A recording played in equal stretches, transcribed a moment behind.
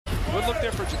Good look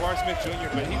there for Jabbar Smith Jr.,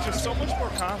 but he's just so much more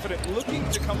confident, looking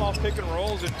to come off pick and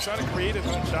rolls and trying to create his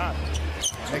own shot.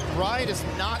 McBride is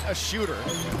not a shooter.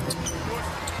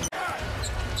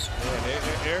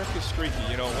 Yeah, Eric is streaky.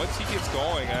 You know, once he gets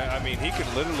going, I mean, he could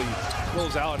literally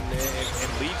close out and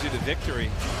lead you to victory.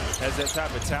 Has that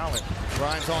type of talent.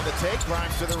 Grimes on the take,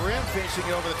 Grimes to the rim, finishing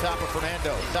it over the top of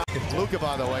Fernando. Luka,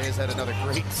 by the way, has had another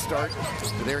great start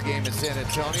to their game in San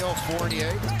Antonio.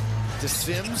 Fournier to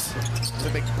Sims to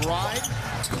McBride.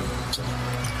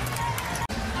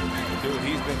 Dude,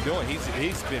 he's been doing.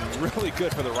 He's been really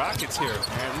good for the Rockets here.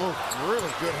 And look, really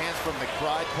good hands from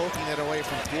McBride, poking it away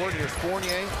from Ford. Here's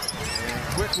Fournier, and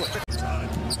quickly.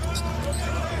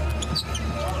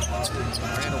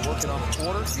 Randall working on the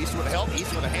quarter. East with the help,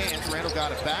 East with the hands. Randall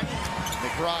got it back.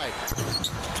 McBride.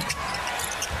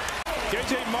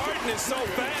 KJ Martin is so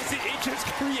fast. He just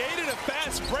created a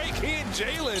fast break. He and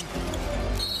Jalen.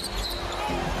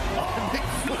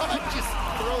 McBride just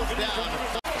throws down.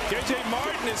 KJ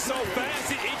Martin is so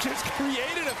fast. He just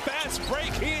created a fast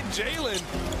break. He and Jalen.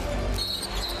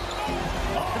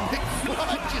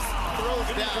 McBride just throws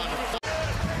down.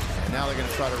 And now they're going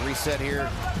to try to reset here.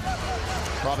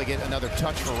 Probably get another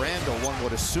touch for Randall, one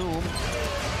would assume.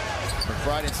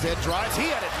 McBride instead drives. He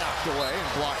had it knocked away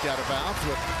and blocked out of bounds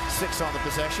with 6 on the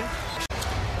possession.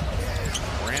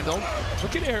 Randall.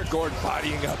 Look at Eric Gordon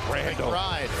bodying up Randall.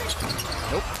 McBride.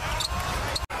 Nope.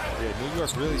 Yeah, New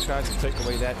York really tries to take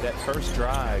away that first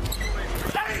drive.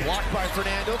 Blocked by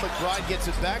Fernando. McBride gets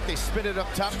it back. They spin it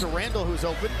up top to Randall, who's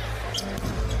open.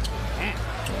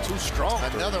 Too strong.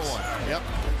 Another one. Yep.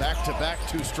 Back-to-back,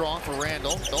 too strong for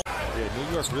Randall. Yeah,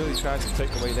 New York really tries to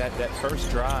take away that first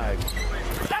drive.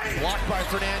 Blocked by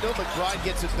Fernando. McBride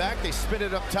gets it back. They spin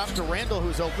it up top to Randall,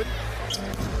 who's open.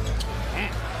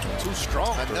 Too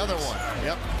strong. Another one.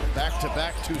 Yep.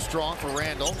 Back-to-back, too strong for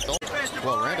Randall.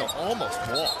 Well, Randall almost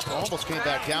walked. Almost came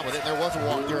back down with it. There was a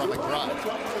walk there on McBride.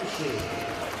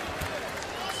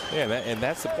 Yeah, and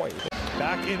that's the point.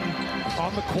 Back in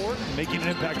on the court, making an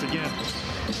impact again.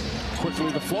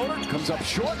 Quickly the floater, comes up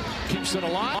short, keeps it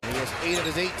alive. He has 8 of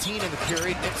his 18 in the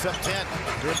period. Knicks up 10.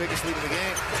 Their biggest lead of the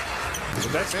game. So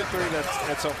that's the three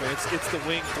that's open. It's the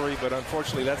wing three, but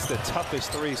unfortunately that's the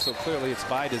toughest three, so clearly it's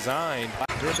by design.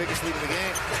 Their biggest lead of the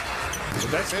game. So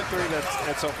that's the three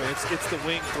that's open. It's the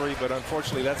wing three, but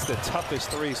unfortunately that's the toughest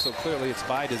three, so clearly it's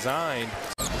by design.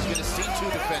 He's going to see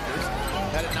 2 defenders.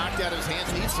 Had it knocked out of his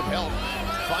hands, needs some help.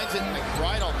 Finds it,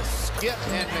 McBride on the skip,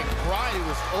 and McBride, who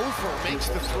was over, makes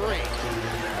the 3.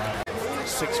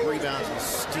 6 rebounds and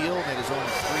steal, made his own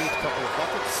 3, couple of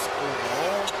buckets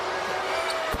overall.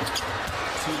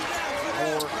 2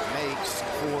 more makes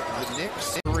for the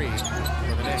Knicks. 3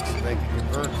 for the Knicks. They can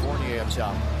convert. Fournier up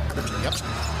top. Yep.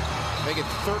 Making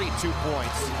 32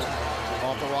 points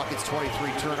off the Rockets.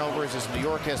 23 turnovers as New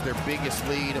York has their biggest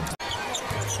lead.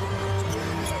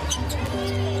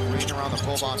 Green around the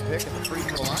full-on pick and the free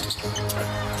throw line.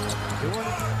 Doing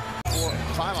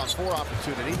 5-on-4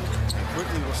 opportunity. And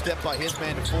quickly will step by his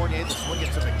man to Fournier. The swing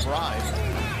it to McBride.